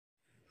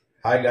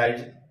Hi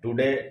guys,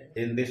 today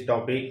in this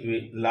topic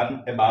we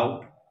learn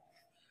about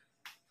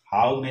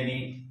how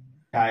many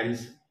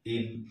tiles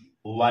in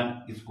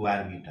 1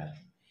 square meter.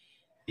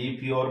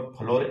 If your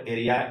floor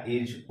area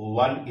is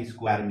 1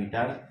 square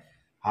meter,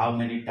 how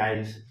many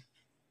tiles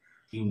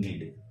you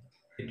need?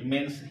 It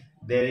means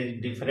there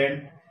is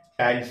different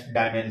tiles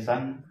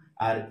dimension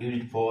are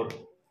used for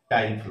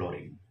tile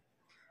flooring.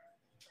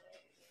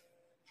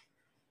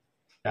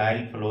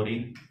 Tile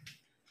flooring,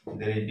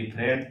 there is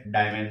different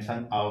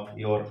dimension of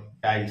your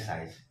tile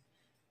size.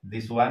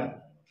 This one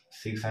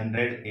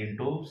 600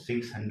 into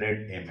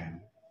 600 mm.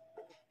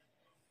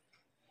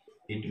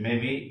 It may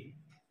be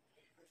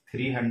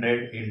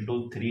 300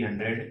 into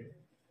 300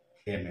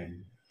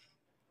 mm.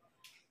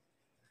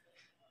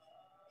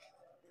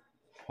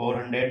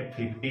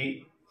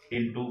 450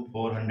 into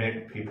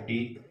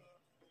 450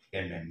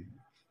 mm.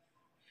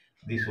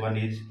 This one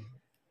is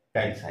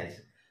tile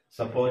size.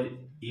 Suppose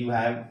you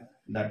have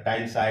the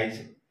tile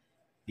size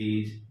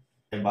is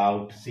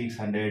about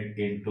 600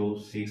 into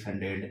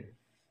 600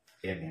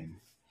 mm.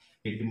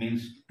 It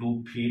means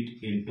 2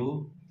 feet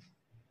into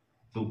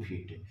 2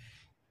 feet.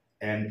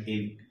 And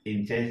in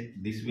inches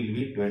this will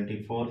be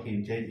 24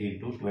 inches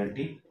into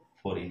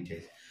 24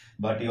 inches,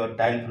 but your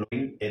tile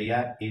flooring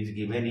area is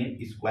given in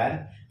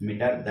square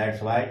meter.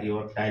 That's why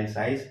your tile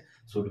size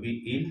should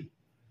be in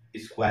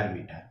square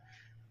meter.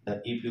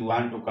 If you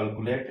want to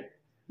calculate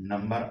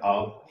number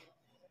of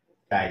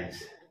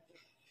tiles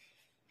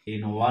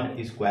in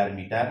 1 square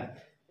meter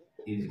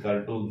is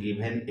equal to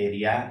given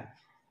area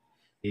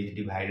is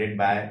divided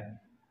by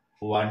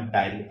one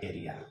tile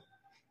area.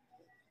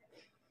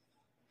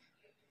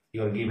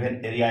 Your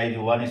given area is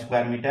 1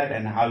 square meter,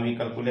 and how we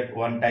calculate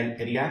one tile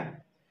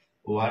area?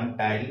 One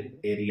tile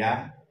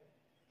area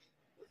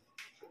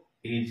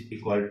is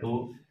equal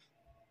to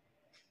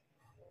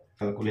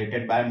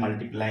calculated by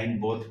multiplying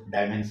both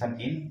dimension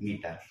in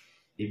meter.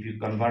 If you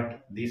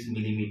convert this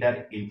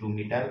millimeter into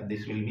meter,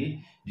 this will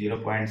be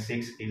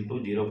 0.6 into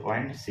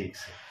 0.6.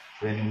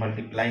 When you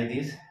multiply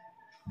this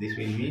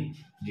will be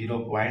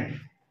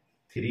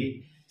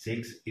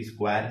 0.36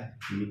 square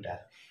meter.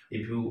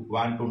 If you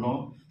want to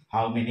know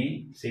how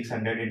many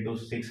 600 into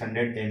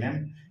 600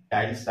 mm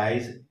tile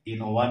size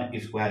in 1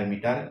 square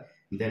meter,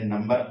 then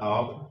number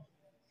of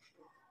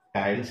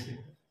tiles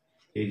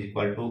is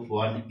equal to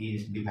 1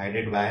 is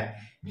divided by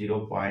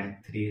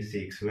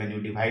 0.36. When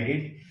you divide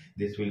it,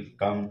 this will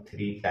come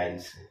 3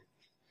 tiles.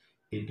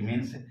 It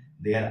means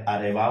there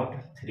are about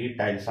 3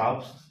 tiles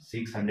of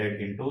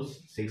 600 into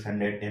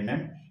 600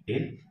 mm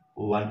in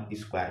 1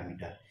 square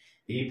meter.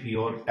 If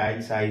your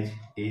tile size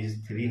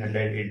is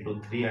 300 into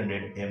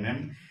 300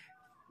 mm,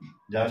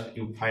 just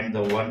you find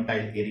the one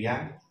tile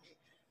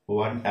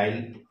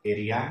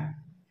area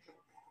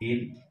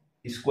in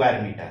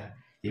square meter.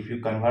 If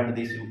you convert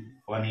this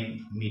one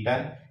in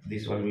meter,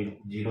 this one will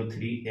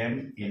 0.3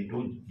 m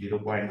into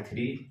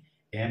 0.3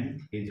 m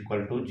is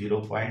equal to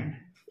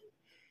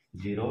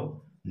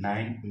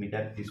 0.09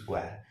 meter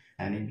square.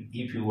 And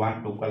if you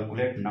want to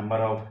calculate number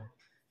of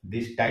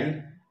this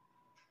tile,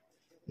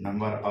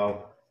 number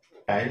of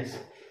tiles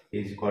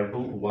is equal to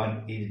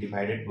 1 is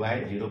divided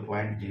by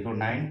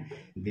 0.09.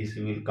 This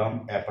will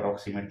come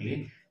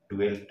approximately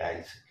 12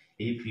 tiles.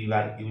 If you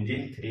are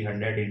using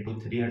 300 into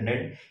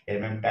 300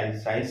 mm tile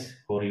size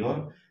for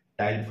your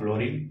tile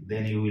flooring,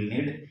 then you will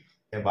need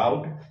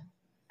about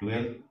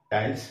 12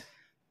 tiles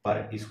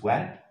per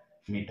square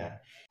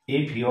meter.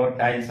 If your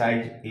tile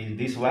size is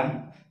this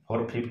one,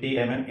 450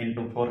 mm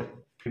into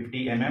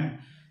 450 mm,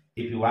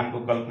 if you want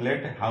to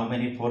calculate how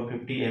many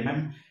 450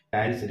 mm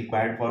tiles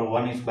required for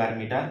 1 square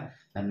meter,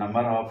 the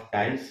number of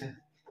tiles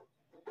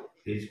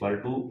is equal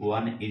to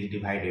 1 is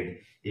divided.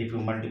 If you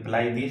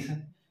multiply this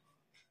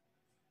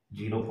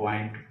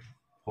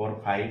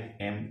 0.45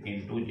 m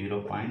into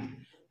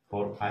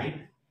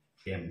 0.45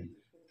 m,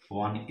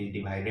 1 is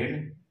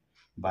divided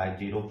by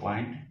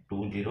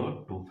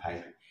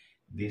 0.2025.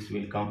 This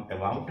will come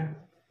about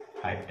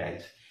 5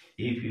 tiles.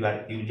 If you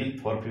are using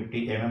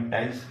 450 mm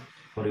tiles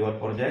for your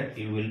project,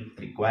 you will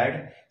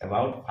require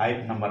about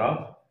 5 number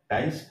of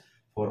tiles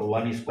for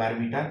 1 square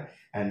meter.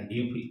 And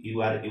if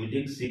you are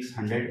using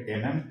 600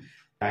 mm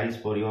tiles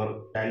for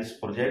your tiles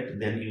project,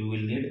 then you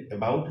will need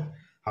about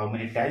how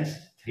many tiles?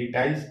 3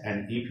 tiles.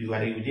 And if you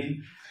are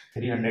using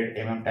 300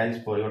 mm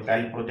tiles for your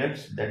tile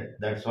projects,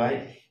 that's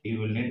why you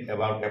will need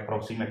about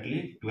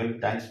approximately 12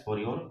 tiles for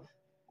your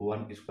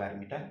 1 square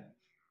meter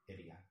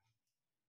area.